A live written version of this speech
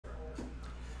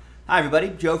Hi everybody,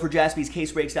 Joe for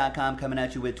JaspysCaseBreaks.com coming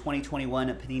at you with 2021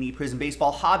 Panini Prizm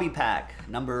Baseball Hobby Pack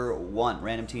number 1,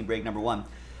 random team break number 1,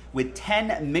 with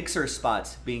 10 mixer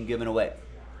spots being given away.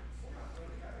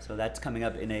 So that's coming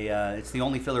up in a, it's the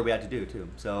only filler we have to do too.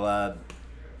 So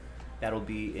that'll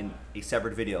be in a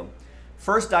separate video.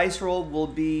 First dice roll will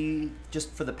be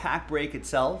just for the pack break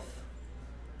itself,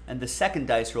 and the second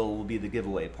dice roll will be the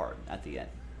giveaway part at the end.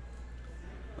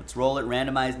 Let's roll it,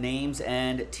 randomize names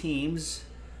and teams.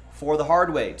 For the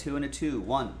hard way, 2 and a 2.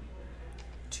 1,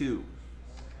 2,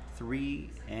 3,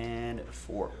 and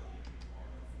 4.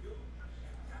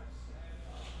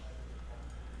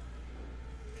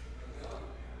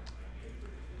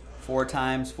 Four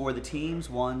times for the teams.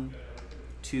 1,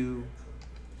 2,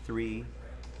 3,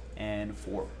 and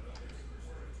 4.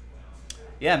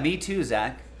 Yeah, me too,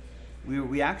 Zach.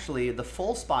 We actually, the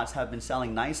full spots have been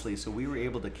selling nicely, so we were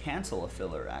able to cancel a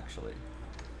filler, actually.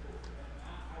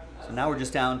 So now we're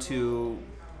just down to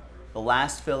the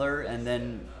last filler and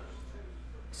then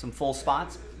some full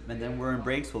spots, and then we're in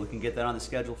breaks, so we can get that on the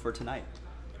schedule for tonight.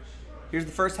 Here's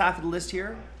the first half of the list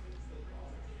here,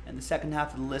 and the second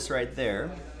half of the list right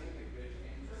there.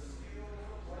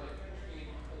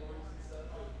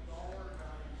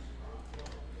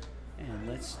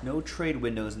 And no trade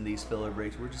windows in these filler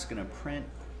breaks. We're just gonna print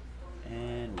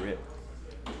and rip.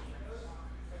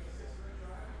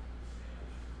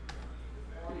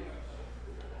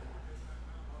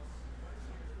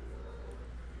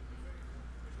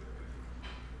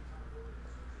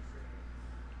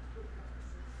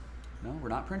 No, we're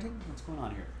not printing? What's going on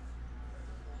here?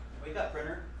 Wake up,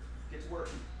 printer. Get to work.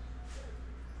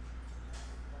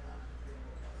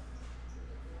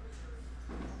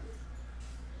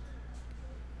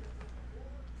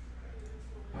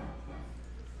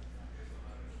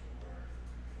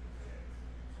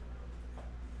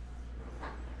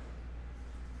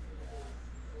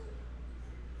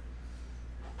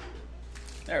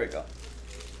 There we go. All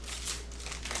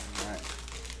right.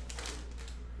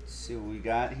 Let's see what we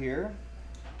got here.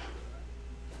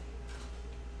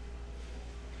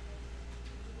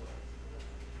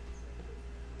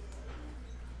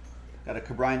 Got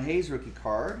a Brian Hayes rookie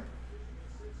card.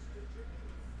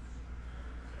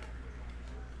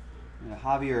 And a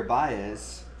Javier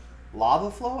Baez. Lava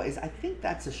Flow is, I think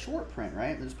that's a short print,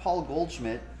 right? There's Paul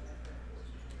Goldschmidt.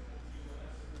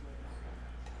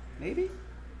 Maybe?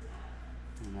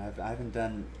 I haven't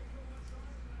done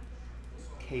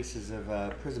cases of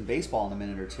Prizm Baseball in a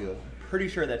minute or two. I'm pretty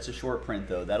sure that's a short print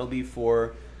though. That'll be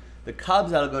for the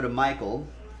Cubs. That'll go to Michael,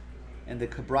 and the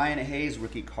Brian Hayes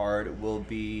rookie card will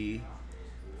be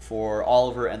for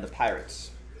Oliver and the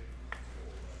Pirates.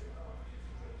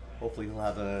 Hopefully he'll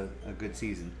have a good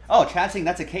season. Oh, Chad's saying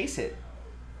that's a case hit.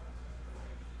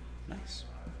 Nice.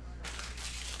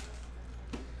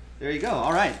 There you go.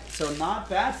 All right, so not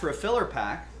bad for a filler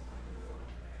pack.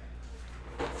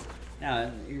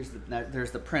 Now,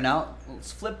 there's the printout.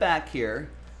 Let's flip back here.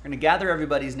 We're going to gather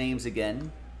everybody's names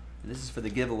again. And this is for the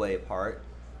giveaway part.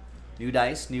 New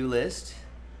dice, new list.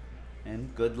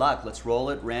 And good luck. Let's roll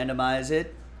it, randomize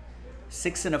it.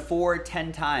 6 and a 4,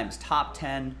 10 times. Top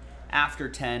 10 after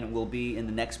 10 will be in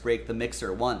the next break, the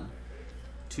mixer. 1,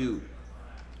 2,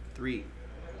 3,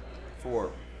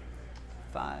 4,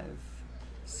 5,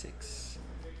 6,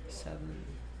 7,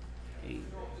 8,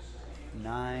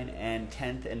 9, and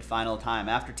 10th and final time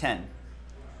after 10.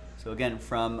 So again,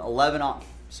 from 11 on,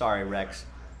 sorry Rex,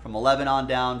 from 11 on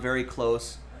down, very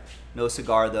close. No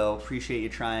cigar though. Appreciate you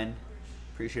trying.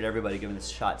 Appreciate everybody giving this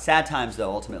a shot. Sad times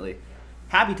though, ultimately.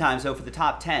 Happy times though for the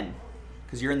top 10,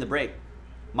 because you're in the break.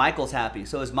 Michael's happy,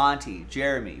 so is Monty,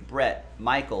 Jeremy, Brett,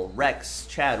 Michael, Rex,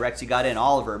 Chad. Rex, you got in.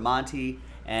 Oliver, Monty,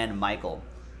 and Michael.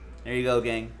 There you go,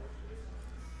 gang.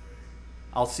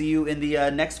 I'll see you in the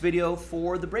next video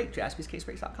for the break.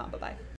 JaspysCaseBreaks.com. Bye-bye.